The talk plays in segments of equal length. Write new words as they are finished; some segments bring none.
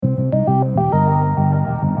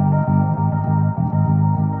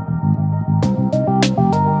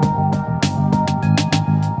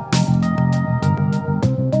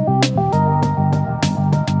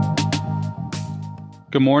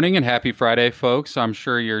Good morning and happy Friday, folks. I'm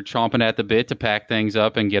sure you're chomping at the bit to pack things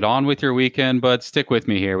up and get on with your weekend, but stick with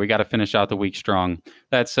me here. We got to finish out the week strong.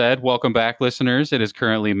 That said, welcome back, listeners. It is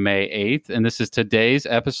currently May 8th, and this is today's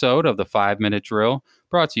episode of the 5-Minute Drill,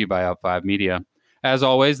 brought to you by Up5 Media. As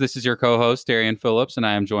always, this is your co-host, Darian Phillips, and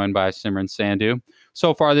I am joined by Simran Sandhu.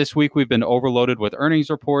 So far this week, we've been overloaded with earnings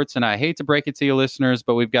reports, and I hate to break it to you, listeners,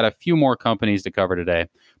 but we've got a few more companies to cover today.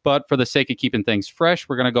 But for the sake of keeping things fresh,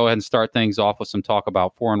 we're going to go ahead and start things off with some talk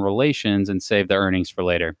about foreign relations and save the earnings for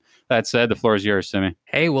later. That said, the floor is yours, Simi.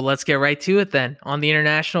 Hey, well, let's get right to it then. On the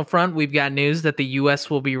international front, we've got news that the U.S.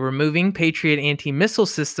 will be removing Patriot anti-missile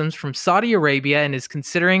systems from Saudi Arabia and is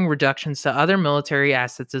considering reductions to other military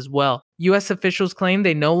assets as well. U.S. officials claim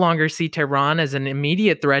they no longer see Tehran as an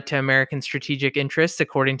immediate threat to American strategic interests,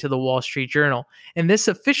 according to the Wall Street Journal. And this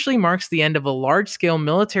officially marks the end of a large-scale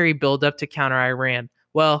military buildup to counter Iran.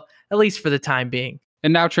 Well, at least for the time being.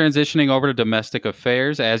 And now transitioning over to domestic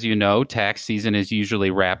affairs, as you know, tax season is usually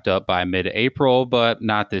wrapped up by mid-April, but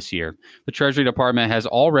not this year. The Treasury Department has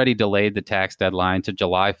already delayed the tax deadline to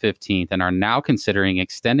July 15th and are now considering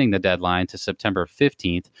extending the deadline to September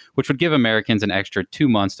 15th, which would give Americans an extra 2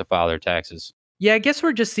 months to file their taxes. Yeah, I guess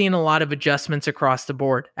we're just seeing a lot of adjustments across the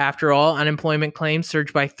board. After all, unemployment claims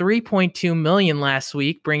surged by 3.2 million last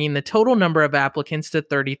week, bringing the total number of applicants to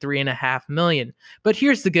 33.5 million. But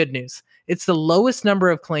here's the good news. It's the lowest number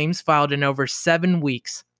of claims filed in over 7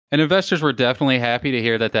 weeks. And investors were definitely happy to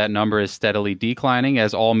hear that number is steadily declining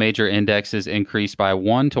as all major indexes increased by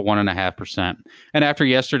 1 to 1.5%. And after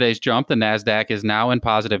yesterday's jump, the NASDAQ is now in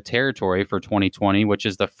positive territory for 2020, which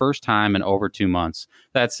is the first time in over 2 months.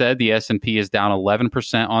 That said, the S&P is down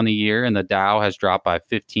 11% on the year and the Dow has dropped by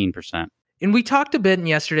 15%. And we talked a bit in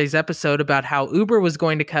yesterday's episode about how Uber was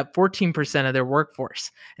going to cut 14% of their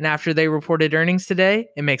workforce. And after they reported earnings today,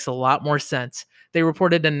 it makes a lot more sense. They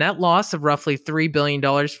reported a net loss of roughly $3 billion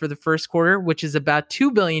for the first quarter, which is about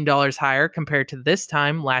 $2 billion higher compared to this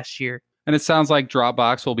time last year. And it sounds like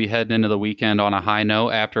Dropbox will be heading into the weekend on a high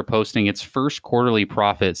note after posting its first quarterly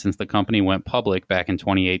profit since the company went public back in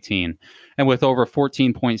 2018. And with over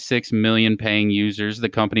 14.6 million paying users, the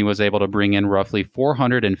company was able to bring in roughly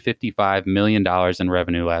 $455 million in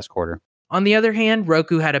revenue last quarter. On the other hand,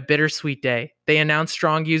 Roku had a bittersweet day. They announced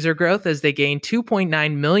strong user growth as they gained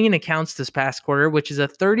 2.9 million accounts this past quarter, which is a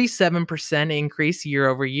 37% increase year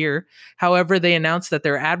over year. However, they announced that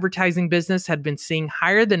their advertising business had been seeing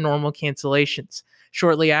higher than normal cancellations.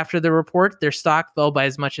 Shortly after the report, their stock fell by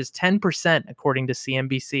as much as 10%, according to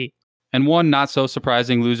CNBC. And one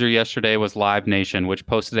not-so-surprising loser yesterday was Live Nation, which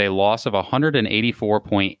posted a loss of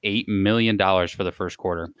 $184.8 million for the first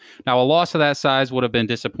quarter. Now, a loss of that size would have been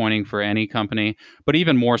disappointing for any company, but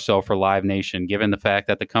even more so for Live Nation, given the fact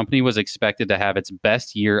that the company was expected to have its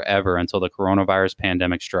best year ever until the coronavirus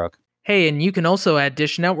pandemic struck. Hey, and you can also add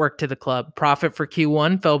Dish Network to the club. Profit for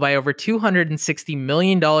Q1 fell by over $260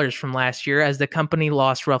 million from last year as the company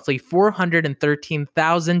lost roughly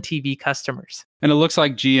 413,000 TV customers. And it looks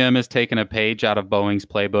like GM has taken a page out of Boeing's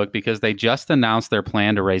playbook because they just announced their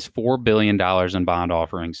plan to raise $4 billion in bond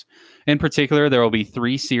offerings. In particular, there will be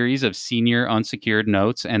 3 series of senior unsecured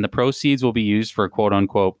notes, and the proceeds will be used for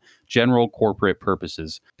quote-unquote general corporate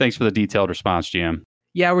purposes. Thanks for the detailed response, GM.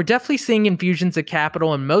 Yeah, we're definitely seeing infusions of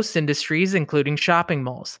capital in most industries, including shopping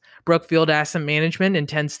malls. Brookfield Asset Management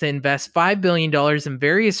intends to invest $5 billion in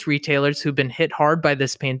various retailers who've been hit hard by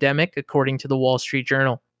this pandemic, according to the Wall Street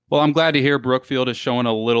Journal. Well, I'm glad to hear Brookfield is showing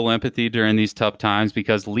a little empathy during these tough times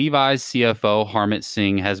because Levi's CFO Harmit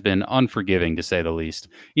Singh has been unforgiving, to say the least.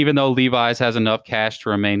 Even though Levi's has enough cash to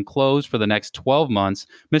remain closed for the next 12 months,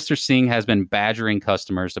 Mr. Singh has been badgering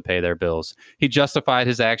customers to pay their bills. He justified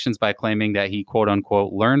his actions by claiming that he,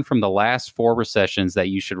 quote-unquote, learned from the last 4 recessions that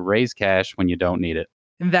you should raise cash when you don't need it.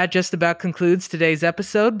 And that just about concludes today's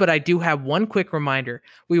episode, but I do have one quick reminder.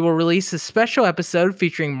 We will release a special episode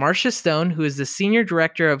featuring Marcia Stone, who is the Senior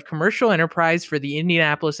Director of Commercial Enterprise for the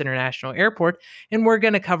Indianapolis International Airport, and we're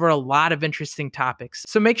going to cover a lot of interesting topics.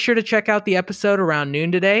 So make sure to check out the episode around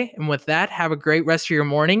noon today, and with that, have a great rest of your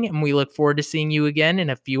morning, and we look forward to seeing you again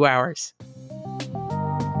in a few hours.